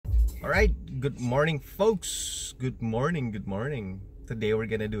Alright, good morning folks. Good morning. Today we're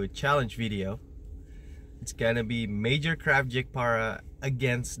gonna do a challenge video. It's gonna be major craft Jigpara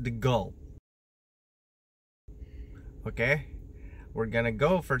against the Gulp. Okay? We're gonna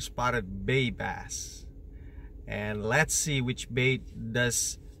go for spotted bay bass. And let's see which bait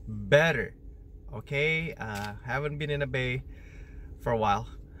does better. Okay? Haven't been in a bay for a while.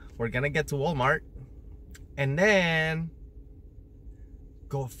 We're gonna get to Walmart and then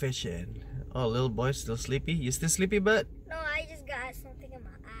go fishing. Oh, little boy still sleepy? You still sleepy, bud? No, I just got something in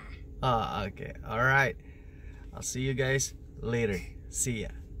my eye. Oh, okay. Alright. I'll see you guys later. See ya.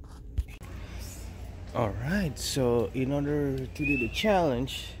 Alright, so in order to do the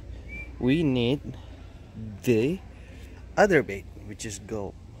challenge, we need the other bait, which is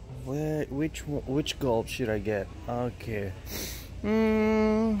Gulp. Which Gulp should I get? Okay.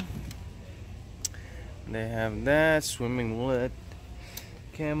 They have that, swimming wood,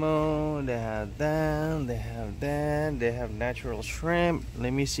 camo, they have that, they have that, they have natural shrimp.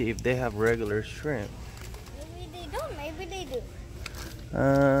 Let me see if they have regular shrimp. Maybe they don't, maybe they do.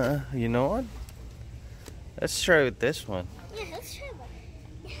 You know what? Let's try with this one. Yeah, let's try one.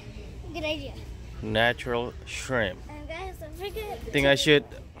 Good idea. Natural shrimp. And guys, don't forget. I think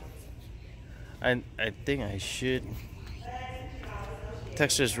I should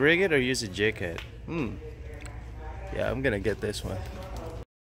Texas rig it or use a jig head. Yeah, I'm gonna get this one.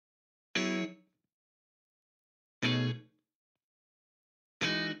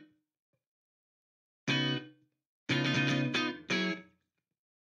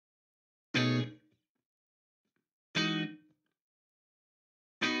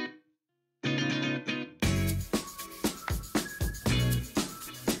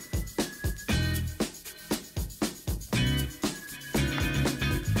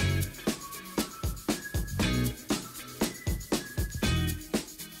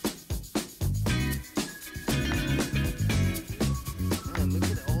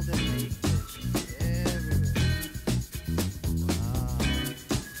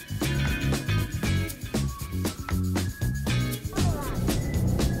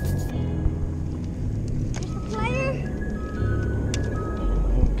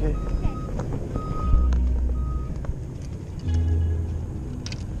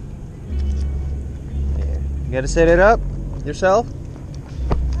 You gotta set it up yourself?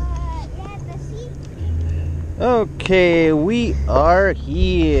 Yeah, let's see. Okay, we are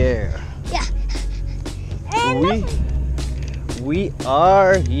here. Yeah. And we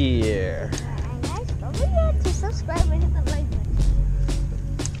are here. and guys, don't forget to subscribe and hit the like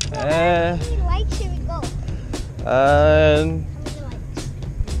button. How many likes should we go? How many likes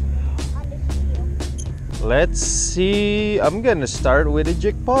on this video? Let's see. I'm gonna start with a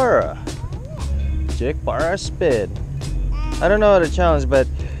Jigpara. Jigpara spin. I don't know the challenge, but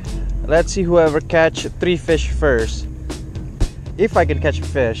let's see whoever catch 3 fish first. If I can catch a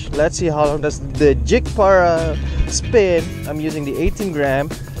fish, let's see how long does the Jigpara spin. I'm using the 18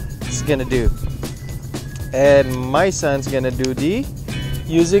 gram. It's gonna do, and my son's gonna do the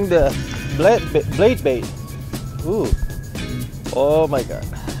using the blade bait. Ooh, oh my god!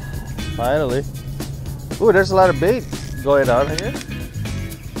 Finally. Ooh, there's a lot of bait going on here.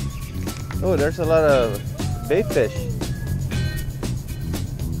 Oh, there's a lot of bait fish.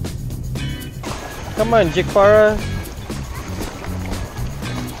 Come on, Jigpara.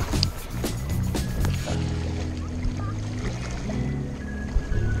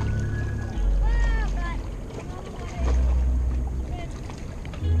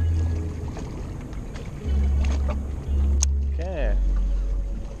 Okay.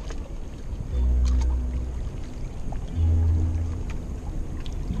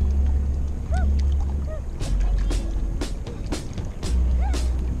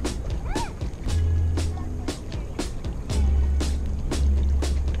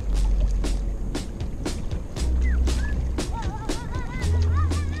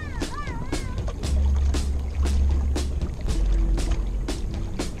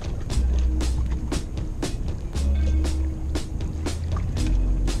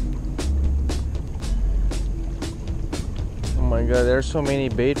 Oh my god, there's so many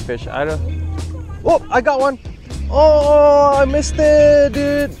bait fish. Oh, I got one. Oh, I missed it,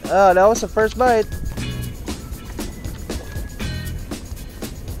 dude. Oh, that was the first bite.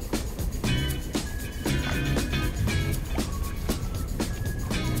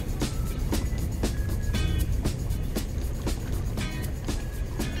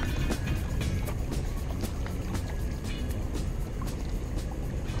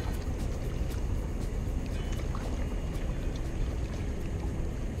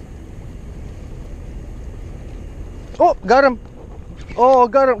 Oh, got him. Oh,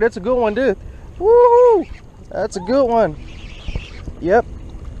 got him. That's a good one, dude. Woohoo! That's a good one. Yep.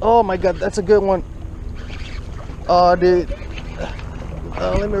 Oh my God, that's a good one. Oh, dude.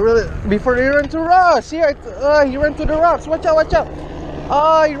 Let me reel it before they run to rocks. Here, he ran to the rocks. Watch out, watch out.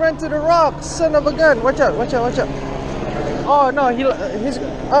 Oh, he ran to the rocks. Son of a gun. Watch out, watch out, watch out. Oh no, he's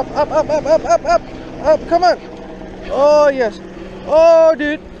up, up, up, up, up, up, up, up. Come on. Oh yes. Oh,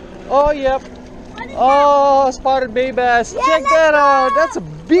 dude. Oh, yep. Oh, spotted bay bass. Yeah, Check that out. That's a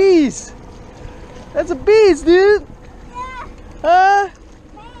beast. That's a beast, dude. Yeah. Huh?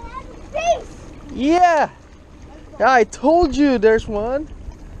 Man, that's a beast. Yeah. Yeah, I told you there's one.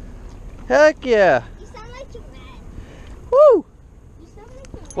 Heck yeah. You sound like you're mad. Woo. You sound like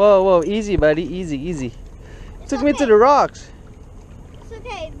you're mad. Whoa, whoa, easy, buddy. Easy, easy. Took me to okay. the rocks. It's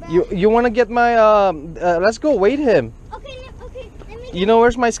okay, but... You want to get my let's go weight him. Okay, okay. Let me You know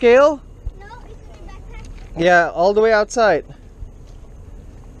where's my scale? No, it's in your backpack. Yeah, all the way outside.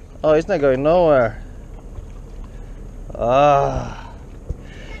 Oh, it's not going nowhere. Ah.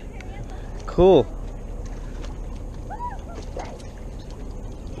 Cool.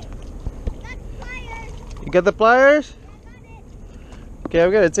 You got the pliers? Okay,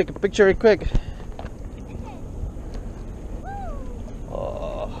 I'm gonna take a picture real quick.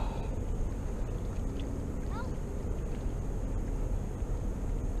 Oh.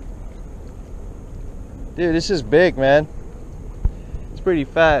 Dude, this is big, man. It's pretty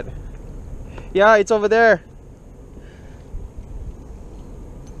fat. Yeah, it's over there.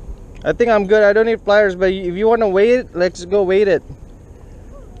 I think I'm good. I don't need pliers, but if you want to weigh it, let's go weigh it.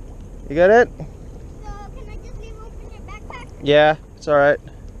 You got it? So, can I just leave open your backpack? Yeah, it's alright.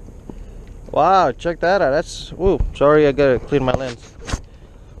 Wow, check that out. That's, ooh, sorry, I gotta clean my lens.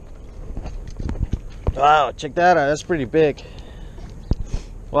 Wow, check that out. That's pretty big.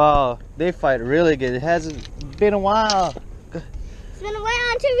 Wow, they fight really good. It hasn't been a while. It's been a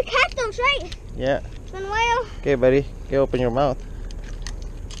while until we catch those, right? Yeah. It's been a while. Okay, buddy. Okay, open your mouth.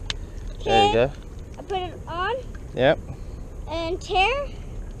 There you go. I put it on. Yep. And tear.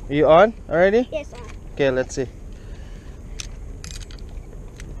 You on already? Yes, on. Okay, let's see.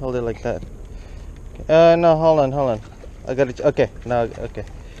 Hold it like that. No, hold on. I got it. Okay, now, okay.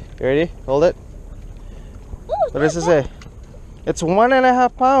 You ready? Hold it. Ooh, What does it say? It's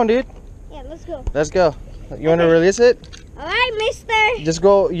 1.5 pounds, dude. Yeah, let's go. Let's go. You want to release it? All right, mister. Just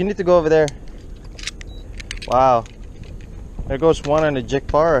go. You need to go over there. Wow. There goes one on the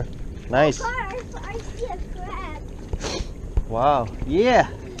Jigpara. Nice. I see a crab. Wow. Yeah.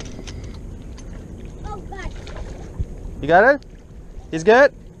 Oh, God. You got it? He's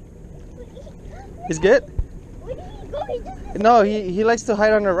good? He's good? Where did he go? He just... No, he likes to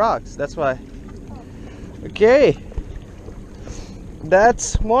hide on the rocks. That's why. Okay.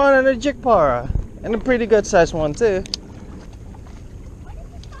 That's one on the Jigpara. And a pretty good sized one too.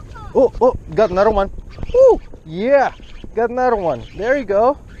 Oh, got another one. Woo! Yeah, got another one. There you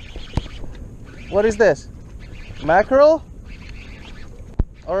go. What is this? Mackerel?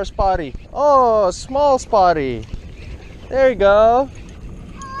 Or a spotty? Oh, small spotty. There you go.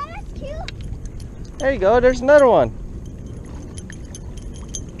 Oh, that's cute. There you go. There's another one.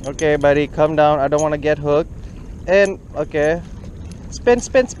 Okay, buddy, come down. I don't want to get hooked. And, okay. Spin,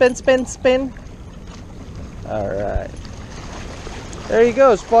 spin, spin, spin, spin. Alright. There you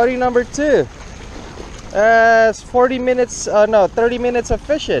go. Spotty number 2. That's 40 minutes, no, 30 minutes of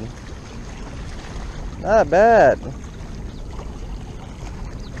fishing. Not bad.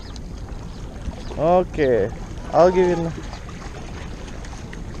 Okay. I'll give you...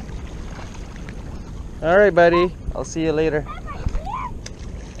 Alright, buddy. I'll see you later.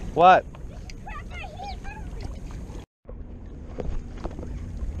 What?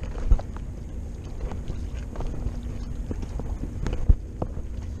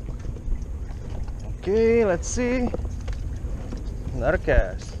 Okay, let's see. Another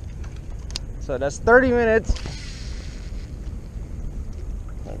cast. So that's 30 minutes.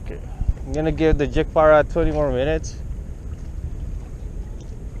 Okay. I'm gonna give the Jigpara 20 more minutes.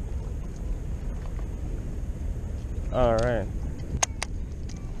 Alright.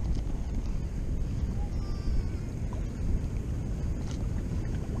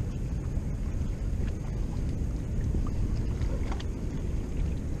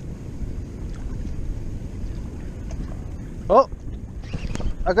 Oh,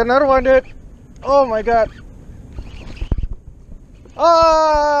 I got another one, dude. Oh my God.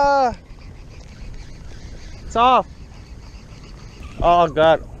 Ah, it's off. Oh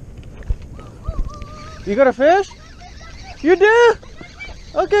God. You got a fish? You do?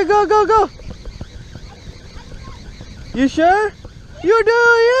 Okay, go, go, go. You sure? You do,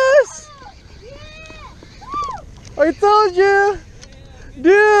 yes. I told you.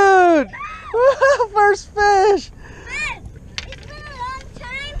 Dude! First fish! Man, it's been a long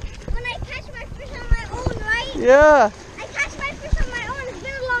time when I catch my fish on my own, right? Yeah. I catch my fish on my own. It's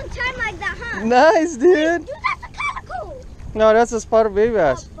been a long time like that, huh? Nice, dude. Dude, that's a calico. No, that's a spotted baby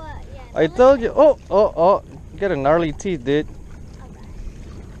bass. Oh, but, yeah, I told you. Oh. You got a gnarly teeth, dude. Okay.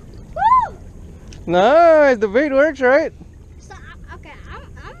 Woo! Nice. The bait works, right? So, okay, I'm a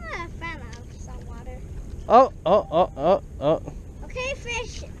fan of saltwater. Oh. Okay,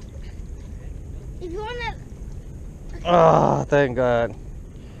 fish. If you wanna. Okay. Oh, thank God.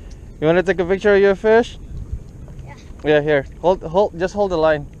 You want to take a picture of your fish? Yeah. Yeah, here. Just hold the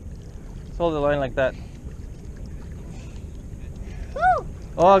line. Just hold the line like that. Woo!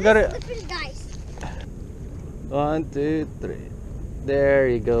 Oh, I got it. The fish, guys. 1, 2, 3. There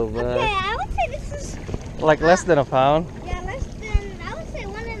you go, bud. Okay, I would say this is. Like less than a pound. Yeah, less than. I would say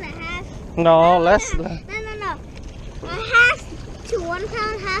 1.5. No, less. No. A half to 1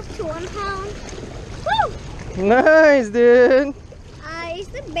 pound, half to 1 pound. Woo! Nice, dude. Is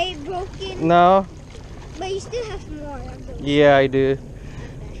the bait broken? No. But you still have more of those. Yeah, I do.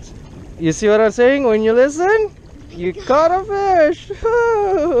 You see what I'm saying? When you listen, you caught a fish.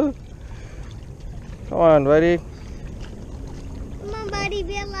 Come on, buddy. Come on, buddy,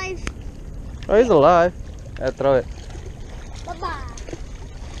 be alive. Oh, he's alive. I throw it. Bye-bye.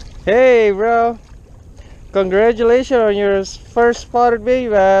 Hey, bro. Congratulations on your first spotted baby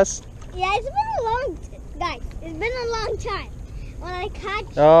bass. Yeah, it's been a long, guys. It's been a long time. When I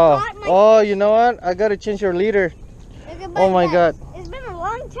caught my Oh, you know what? I gotta change your leader. Oh my God. It's been a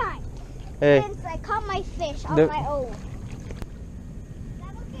long time Hey. since I caught my fish on my own. Is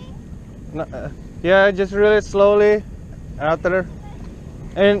that okay? No, yeah, just reel it slowly out there.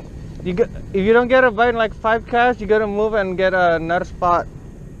 And if you don't get a bite in like 5 casts, you gotta move and get another spot.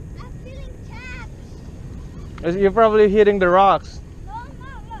 I'm feeling tapped. You're probably hitting the rocks. No,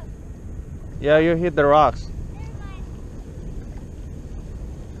 look. Yeah, you hit the rocks. Never mind.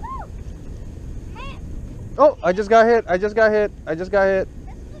 Woo! Man, Oh, I just got hit. let's look to another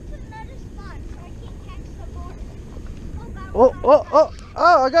spot so I can catch the boat. Oh,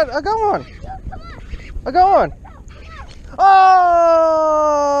 I got one. Dude, come on. I got one.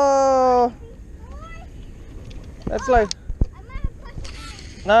 Oh! That's like, I might have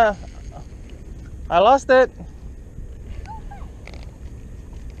pushed it. nah, I lost it.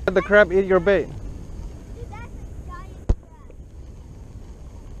 The crab eat your bait. Dude, that's a giant crab.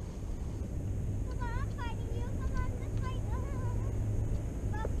 Come on, I'm fighting you. Come on, let's fight.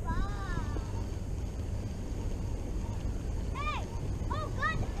 Bye-bye. Hey! Oh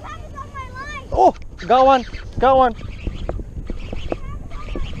God, the crab is on my line. Oh, got one.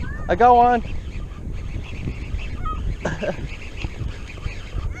 I got one.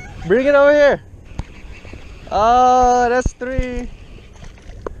 Bring it over here. Oh, that's 3. How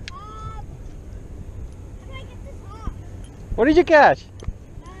do I get this off? What did you catch?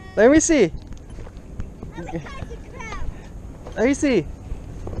 Let me see. I'm gonna catch a crab. Let me see.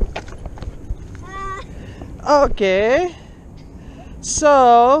 Okay.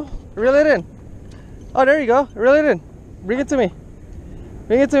 So, reel it in. Oh, there you go. Reel it in. Bring it to me.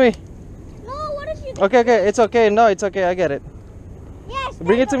 No, what if you? Okay. It's okay. No, it's okay. I get it. Yes.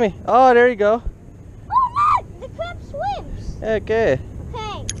 Bring it to me. Oh, there you go. Oh look, the crab swims. Okay.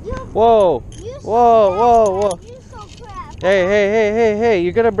 Okay. Whoa. You Whoa. You saw crab. Hey.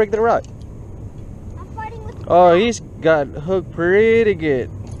 You're gonna break the rod. I'm fighting with the Oh, crab. he's got hooked pretty good.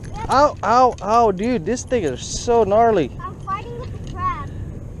 Yep. Ow, dude. This thing is so gnarly. I'm fighting with the crab.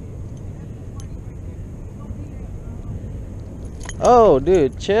 Oh,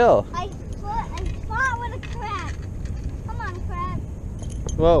 dude, chill. I fought with a crab. Come on, crab.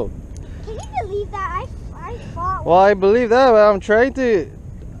 Whoa. Can you believe that? I fought Well, I believe that, but I'm trying to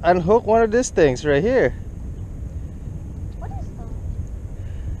unhook one of these things right here. What is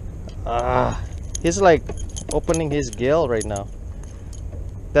that? He's like opening his gill right now.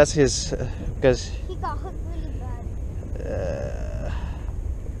 That's his, because. He got hooked really bad.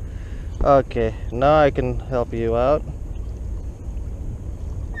 Okay, now I can help you out.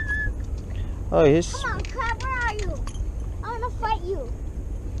 Oh, he's. Come on, crab, where are you? I wanna fight you.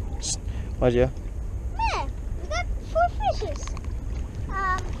 What'd you? Man, we got 4 fishes.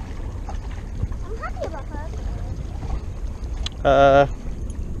 I'm happy about that.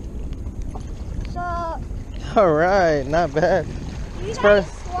 So, All right, not bad. you probably-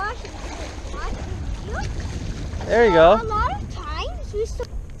 guys watch the There you go. A lot of times we still.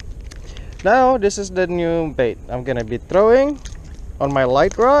 Now this is the new bait I'm gonna be throwing on my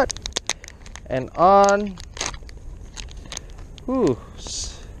light rod and on. Ooh.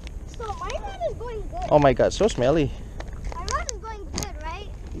 So my rod is going good. Oh my God, so smelly. My rod is going good, right?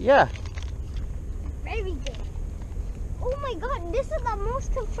 Yeah. Very good. Oh my god, this is the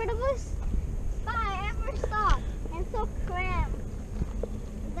most comfortable spot I ever saw. And so cramped.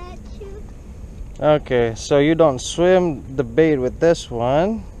 Is that true? Okay, so you don't swim the bait with this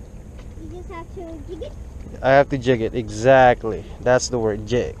one. You just have to jig it. I have to jig it. Exactly. That's the word,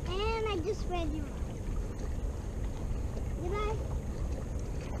 jig. And I just read you. Did I?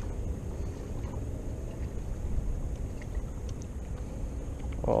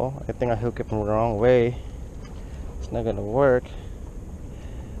 Oh, I think I hooked it from the wrong way. It's not gonna work.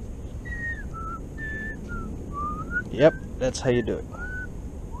 Yep, that's how you do it.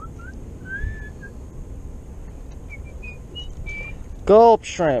 Gulp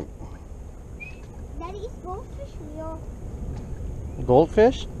shrimp. Daddy, is goldfish real?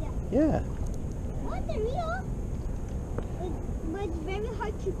 Goldfish? Yeah. Yeah. What, they're real? But it's very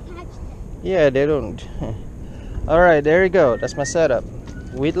hard to catch them. Yeah, they don't. Alright, there you go. That's my setup.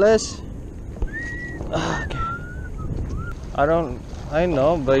 Weedless? Okay. I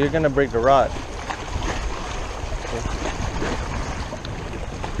know, but you're gonna break the rod.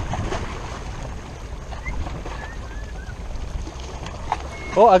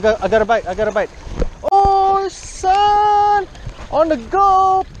 Oh, I got a bite. I got a bite. Oh, son! On the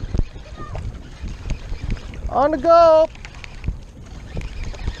gulp! On the gulp!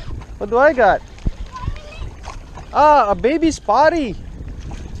 What do I got? Ah, a baby spotty.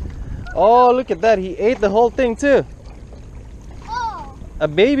 Oh, look at that. He ate the whole thing too. Oh. A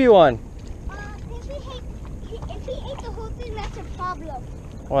baby one. If he ate the whole thing, that's a problem.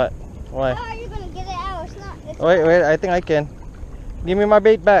 What? Why? How are you gonna get it out? It's Wait, I think I can. Give me my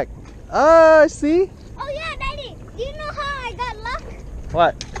bait back. Ah, see? Oh yeah, Daddy. Do you know how I got luck?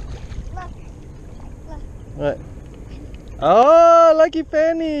 What? Look. What? Oh, lucky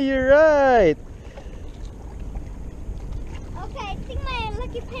penny. You're right. Okay, I think my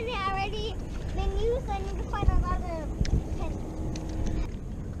lucky penny already been used. I need to find another penny.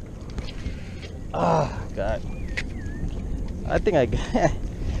 Oh, God. I think I got.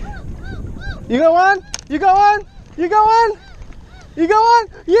 You got one? You got one? You got one? You got one?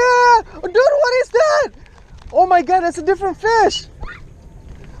 Yeah! Dude, what is that? Oh my god, that's a different fish.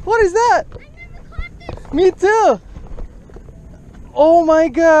 What is that? I never caught this. Me too. Oh my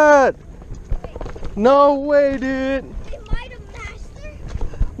god. No way, dude. They might have mastered.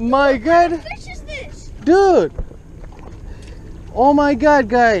 My What god. fish is this? Dude. Oh my god,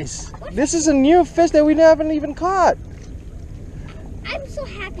 guys. This is a new fish that we haven't even caught. I'm so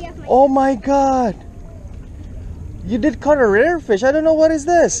happy of my. Oh my god. You did caught a rare fish. I don't know what is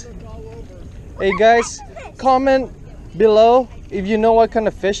this. Hey guys, comment below if you know what kind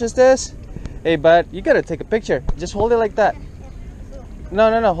of fish is this. Hey bud, you gotta take a picture. Just hold it like that.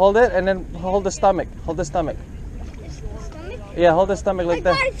 No, hold it and then hold the stomach. Hold the stomach. This stomach? Yeah, hold the stomach like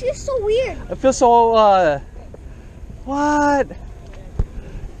My that. God, it feels so weird. I feel so what?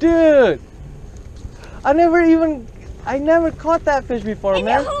 Dude, I never caught that fish before, In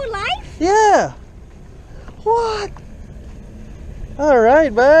man. your whole life? Yeah. What? All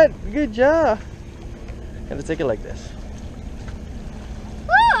right, bud. Good job. Gotta take it like this.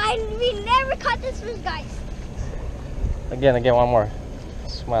 Oh, we never caught this fish, guys. Again, one more.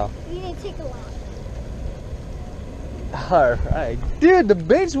 Smile. We need to take a while. All right, dude. The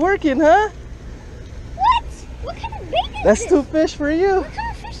bait's working, huh? What? What kind of bait is That's this? 2 fish for you. What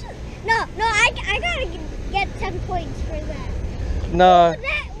kind of fish is No, I gotta get 10 points for that. No. Oh,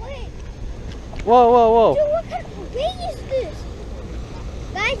 that, wait. Whoa. Dude, what kind of bait is this?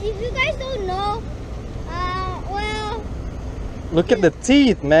 Guys, if you guys don't know, well, Look at the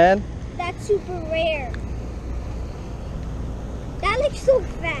teeth, man. that's super rare. That looks so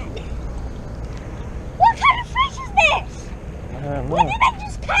fat. What kind of fish is this? I don't What know. did I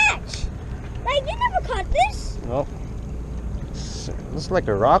just catch? Like, you never caught this? Nope. Looks like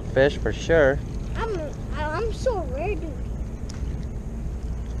a rockfish for sure. I'm so rare, dude.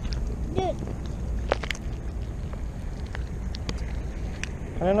 Dude,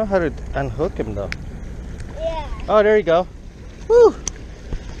 I don't know how to unhook him though. yeah. Oh, there you go. Woo!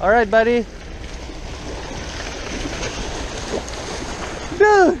 All right, buddy.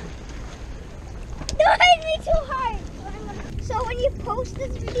 Dude! Don't hit me too hard. So when you post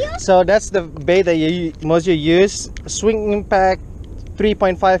this video, So that's the bait that most use. Swing Impact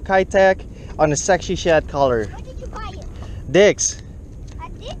 3.5 Kitech on a sexy shad color. where did you buy it? Dicks.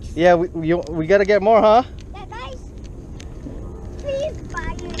 At Dick's? Yeah, we gotta get more, huh? That guys, please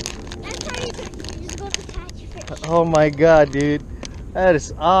buy it. That's how you just go to catch fish. Oh my god, dude. That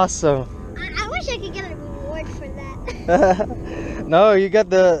is awesome. I wish I could get a reward for that. No, you got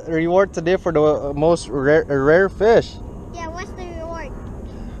the reward today for the most rare fish. Yeah, what's the reward?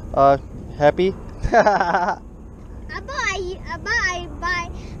 Happy? How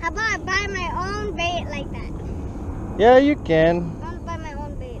about I buy my own bait like that? Yeah, you can. I want to buy my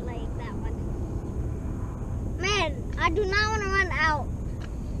own bait like that one. Man, I do not want to run out.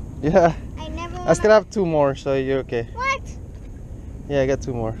 Yeah. I never. I still have 2 more, so you're okay. What? Yeah, I got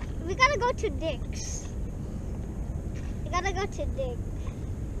 2 more. We gotta go to Dick's. We gotta go to Dick's.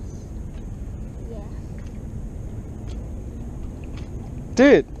 Yeah.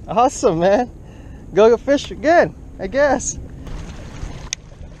 Dude, awesome, man. Go get fish again, I guess.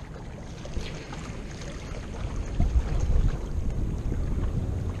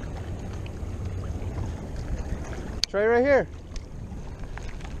 Try right here.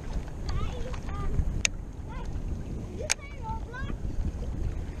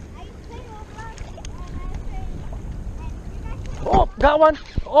 Oh, got one.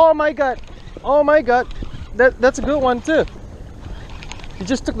 Oh my god. Oh my god. That's a good one too. You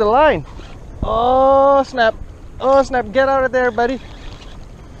just took the line. Oh snap. Oh snap. Get out of there, buddy.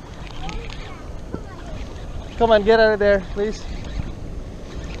 Come on, get out of there, please.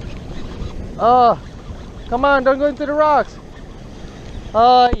 Oh, come on, don't go into the rocks.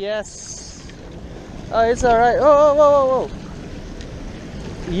 Oh yes. Oh, it's all right. Oh, whoa, whoa, whoa.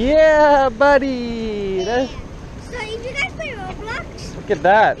 Yeah, buddy. Yeah. So if you guys play Roblox, Look at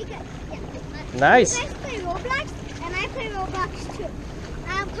that. Nice. You guys play Roblox, and I play Roblox too.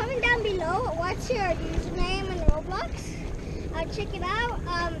 Comment down below what's your username in Roblox. I'll check it out.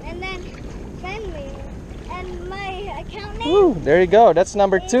 And then send me. And my account name. Woo, there you go. That's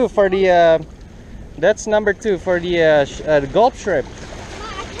number 2 for the. That's number 2 for the Gulp shrimp.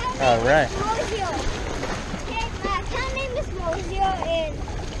 My account name All right. is Mozio. Okay, my account name is Mozio in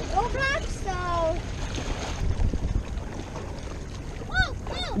Roblox. So.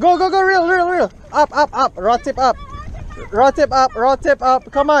 Go, go, go! Reel, reel, reel! Up, up, up! Rod tip up! Rod tip up! Rod tip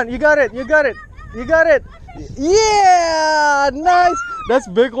up! Come on! You got it! You got it! You got it! Yeah! Nice! That's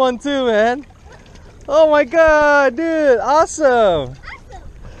a big one too, man. Oh my god, dude! Awesome!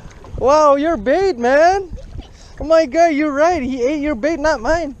 Wow, your bait, man! Oh my god, you're right. He ate your bait, not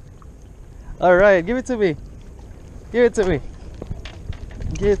mine. All right, give it to me. Give it to me.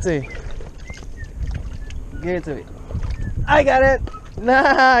 Give it to me. Give it to me. I got it.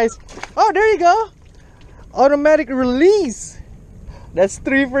 Nice. Oh, there you go. Automatic release. That's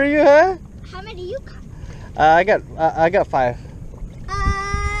 3 for you, huh? How many you got? I got 5.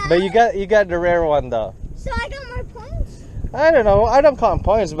 But you got the rare one though. So I got more points? I don't know. I don't count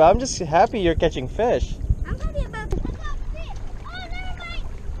points, but I'm just happy you're catching fish. I'm happy about this. I got fish. Oh, never mind.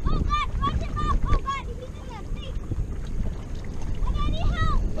 Oh God, watch him up. Oh God, he's in that thing. I need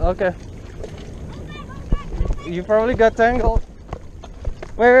help. Okay. Oh God. You probably got tangled.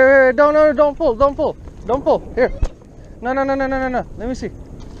 Wait. Don't pull. Don't pull. Here. No. Let me see.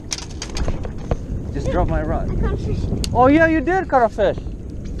 Just drop my rod. I caught a fish. Oh yeah, you did cut a fish.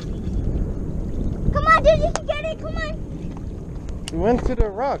 Come on, dude, you can get it. Come on. You went to the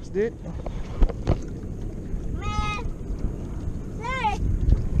rocks, dude. Man.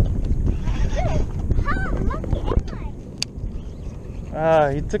 Sir. How lucky am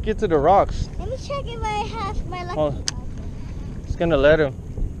I? He took you to the rocks. Let me check if I have my lucky. Oh. Just gonna let him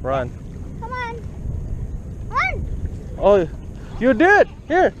run. Come on. Run. Oh, you did.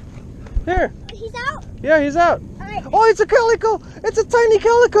 Here. He's out. Yeah, he's out. All right. Oh, it's a calico. It's a tiny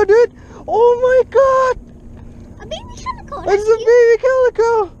calico, dude. Oh my god. A baby calico. It's a baby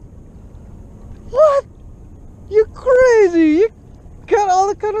calico. What? You crazy. You got all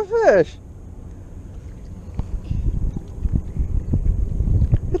the kind of fish.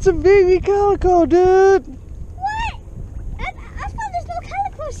 It's a baby calico, dude. What? I thought there's no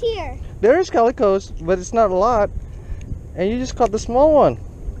calicos here. There is calicos, but it's not a lot. And you just caught the small one.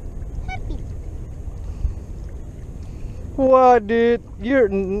 Happy. What, dude?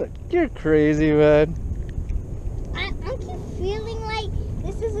 You're crazy, man. I keep feeling like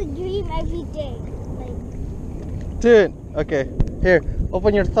this is a dream every day. Like. Dude, okay. Here,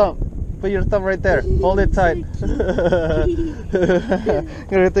 open your thumb. Put your thumb right there. Hold it tight.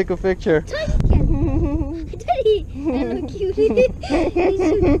 Gonna take a picture. Daddy, hello, cutie.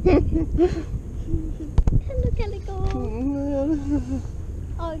 Hello, calico.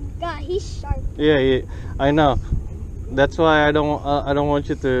 Oh God, he's sharp. Yeah, I know. That's why I don't want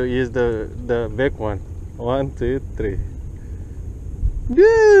you to use the big one. 1, 2, 3.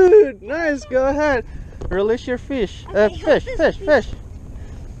 Dude, nice. Go ahead. Release your fish. Okay, Fish.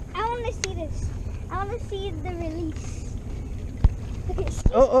 I want to see this. I want to see the release. Okay.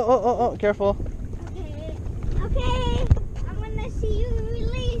 Oh, careful. Okay. I'm gonna see you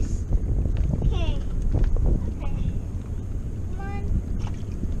release. Okay. Come on.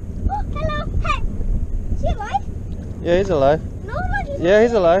 Yeah, he's alive. No, look. Yeah,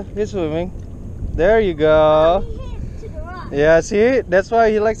 he's alive. He's swimming. There you go. He hit to the rock. Yeah, see? That's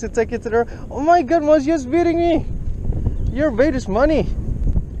why he likes to take you to the... Oh my god, Mosyo's beating me. Your bait is money.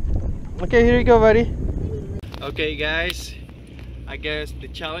 Okay, here you go, buddy. Okay, guys. I guess the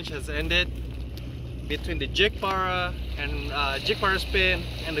challenge has ended. Between the Jigpara and Jigpara spin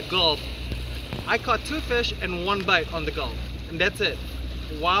and the Gulp, I caught 2 fish and 1 bite on the Gulp. And that's it.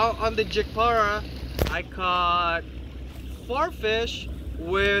 While on the Jigpara, I caught 4 fish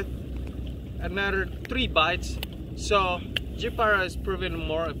with another 3 bites. So Jigpara has proven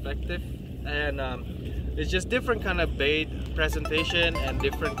more effective, and it's just different kind of bait presentation and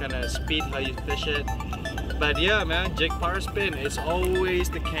different kind of speed how you fish it. But yeah, man, Jigpara spin is always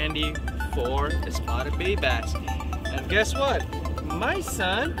the candy for a spotted bay bass. And guess what? My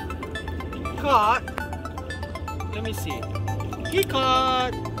son caught, let me see, he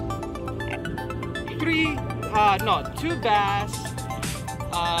caught 2 bass,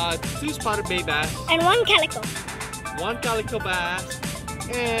 2 spotted bay bass, And 1 calico. 1 calico bass,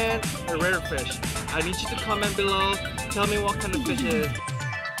 and a rare fish. I need you to comment below, tell me what kind of fish it is.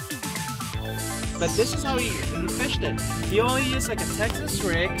 But this is how he fished it. He only used like a Texas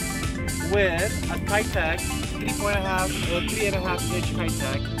rig with a kite tag, 3.5 inch kite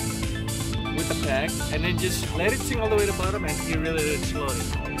tag with a peg, and then just let it sink all the way to the bottom, and he really did it slowly.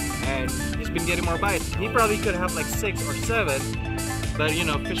 And he's been getting more bites. He probably could have like 6 or 7, but you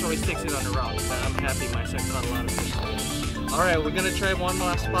know, fish always sticks it on the rock. But I'm happy my son caught a lot of fish. Alright, we're gonna try one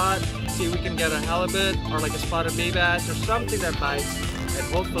last spot, see if we can get a halibut or like a spotted bay bass or something that bites, and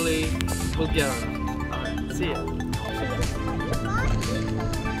hopefully we'll get on. Alright, see ya.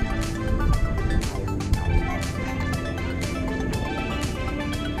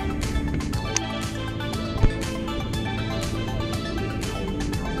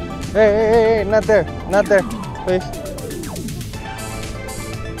 Hey, not there, please.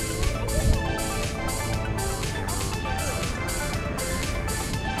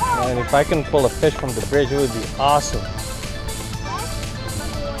 And if I can pull a fish from the bridge, it would be awesome.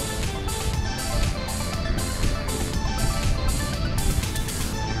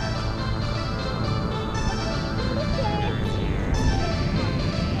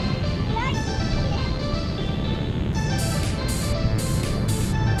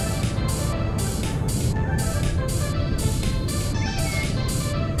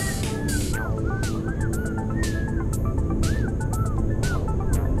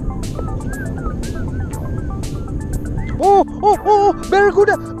 Oh,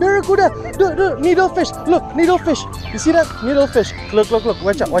 barracuda, needlefish, look, needlefish. You see that? Needlefish. Look,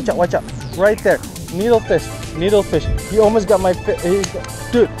 watch out. Right there, needlefish. He almost got my fish.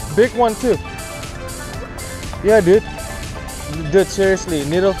 Dude, big one too. Yeah, dude, seriously,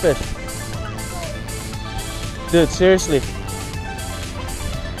 needlefish. Dude, seriously.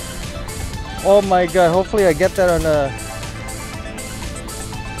 Oh my god, hopefully I get that on a...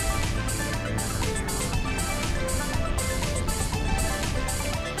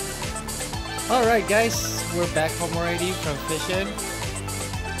 Alright guys, we're back home already from fishing.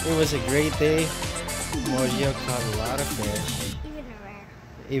 It was a great day. Mojo caught a lot of fish.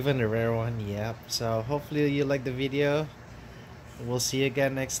 Even a rare one, yep. So hopefully you like the video. We'll see you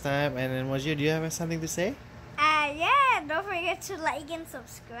again next time. And then Mojo, do you have something to say? Yeah, don't forget to like and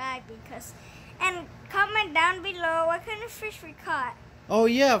subscribe and comment down below what kind of fish we caught. Oh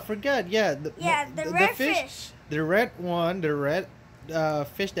yeah, forgot. Yeah, the rare fish. The red one, the red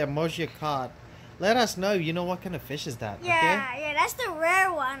fish that Mojo caught. Let us know if you know what kind of fish is that. Yeah, that's the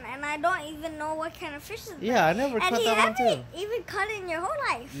rare one, and I don't even know what kind of fish is that. Yeah, I never caught that one too. And you haven't even caught it in your whole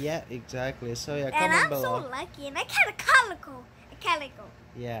life. Yeah, exactly. So yeah, comment below. And I'm so lucky, and I caught a calico.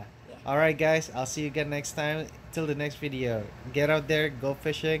 Yeah. Alright guys, I'll see you again next time. Till the next video. Get out there, go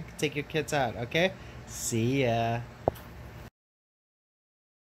fishing, take your kids out, okay? See ya.